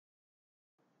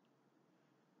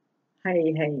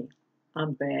Hey,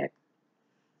 I'm back.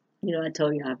 I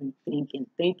told you I've been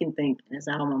thinking. That's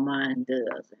all my mind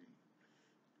does. And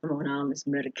I'm on all this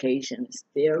medication and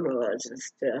steroids and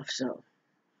stuff, so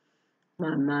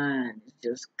my mind is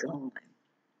just going.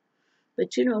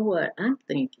 But you know what? I'm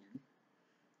thinking,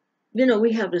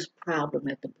 we have this problem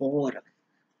at the border,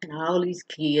 and all these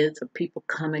kids or people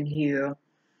coming here,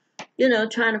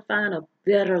 trying to find a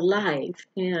better life.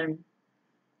 And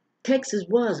Texas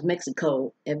was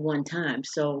Mexico at one time,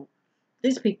 so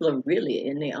these people are really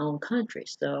in their own country.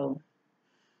 So,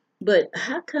 but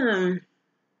how come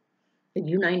the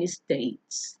United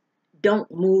States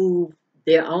don't move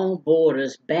their own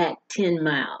borders back 10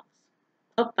 miles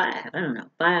or five, I don't know,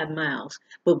 5 miles,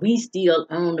 but we still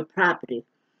own the property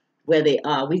where they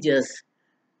are.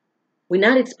 We're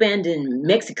not expanding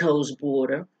Mexico's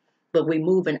border, but we're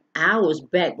moving ours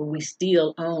back, but we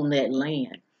still own that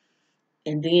land.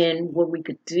 And then what we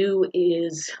could do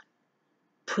is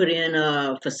put in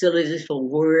facilities for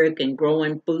work and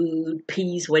growing food,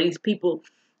 peace, where these people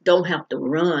don't have to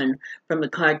run from the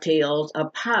cartels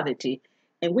or poverty.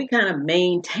 And we kind of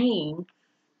maintain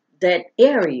that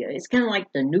area. It's kind of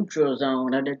like the neutral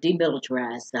zone or the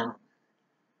demilitarized zone.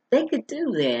 They could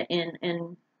do that.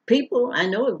 And people, I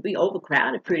know it would be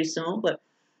overcrowded pretty soon, but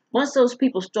once those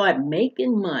people start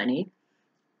making money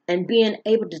and being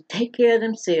able to take care of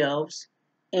themselves,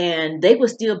 and they will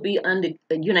still be under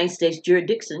United States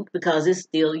jurisdiction because it's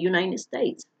still the United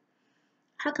States.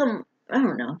 How come? I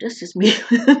don't know. That's just me.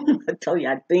 I told you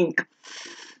I think,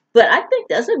 but I think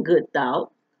that's a good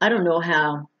thought. I don't know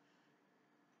how.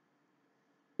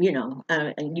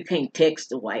 And you can't text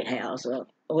the White House or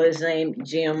what his name,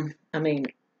 Jim. I mean,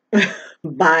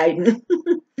 Biden,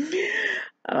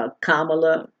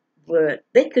 Kamala. But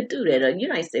they could do that. The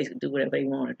United States could do whatever they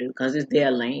want to do because it's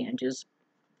their land. Just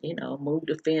move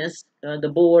the fence, the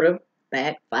border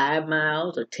back 5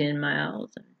 miles or 10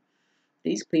 miles. And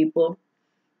these people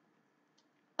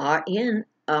are in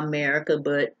America,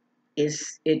 but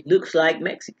it looks like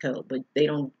Mexico, but they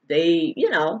don't,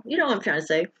 what I'm trying to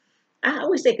say. I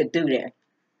wish they could do that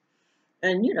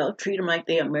and, treat them like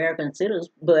they're American citizens,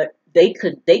 but they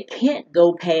can't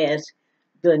go past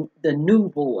the new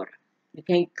border. You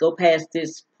can't go past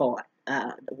this part.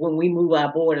 When we move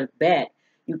our borders back,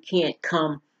 you can't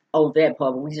come over that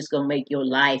part, but we're just going to make your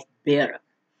life better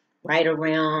right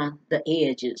around the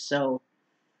edges. So,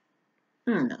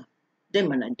 I don't know. They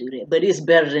might not do that, but it's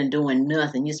better than doing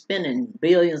nothing. You're spending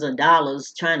billions of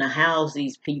dollars trying to house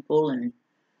these people and,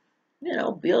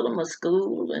 build them a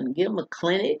school and give them a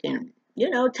clinic and,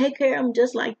 take care of them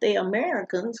just like they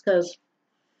Americans. Because,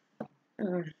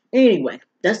 uh, anyway,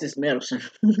 that's just medicine.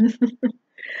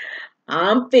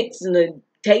 I'm fixing to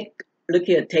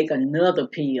take another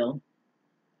pill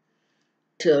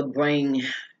to bring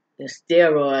the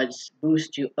steroids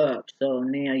boost you up. So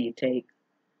now you take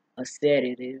a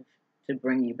sedative to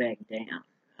bring you back down.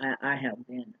 I have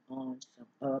been on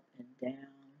some up and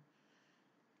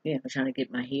down, trying to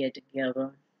get my head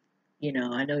together.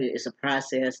 I know it's a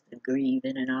process, the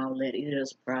grieving and all that. It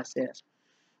is a process,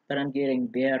 but I'm getting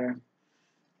better.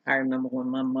 I remember when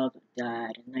my mother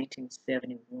died in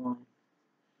 1971,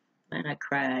 and I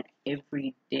cried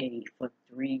every day for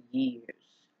 3 years.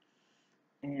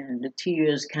 And the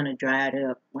tears kind of dried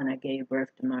up when I gave birth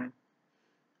to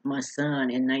my son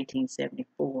in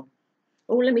 1974.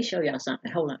 Oh, let me show y'all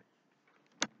something. Hold on.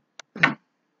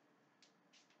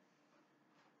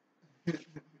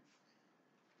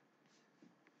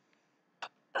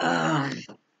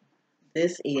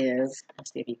 This is,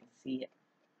 let's see if you can see it.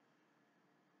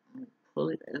 I'm going to pull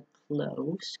it up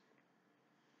close.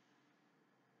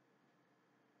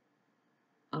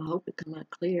 I hope it come out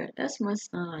clear. That's my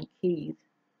son, Keith,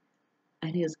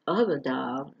 and his other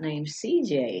dog named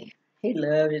CJ. He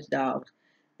loved his dogs.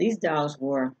 These dogs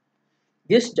were,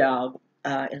 this dog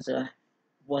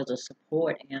was a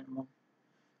support animal,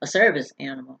 a service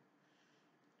animal,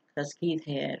 because Keith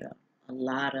had a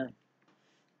lot of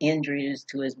injuries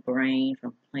to his brain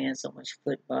from playing so much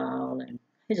football, and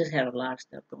he just had a lot of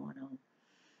stuff going on.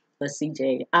 But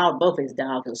CJ, both his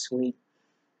dogs are sweet,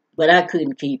 but I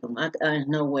couldn't keep them. There's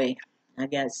no way. I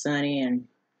got Sonny, and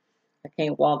I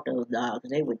can't walk those dogs.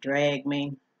 They would drag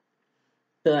me,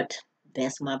 but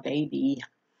that's my baby.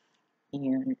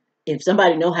 And if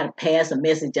somebody know how to pass a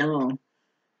message on,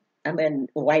 I mean,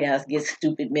 the White House gets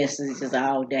stupid messages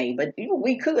all day, but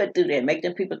we could do that. Make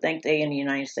them people think they're in the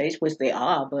United States, which they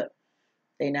are, but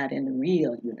they're not in the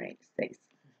real United States.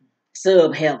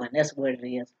 Sub heaven, that's what it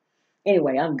is.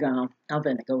 Anyway, I'm gone. I'm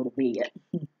gonna go to bed.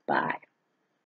 Bye.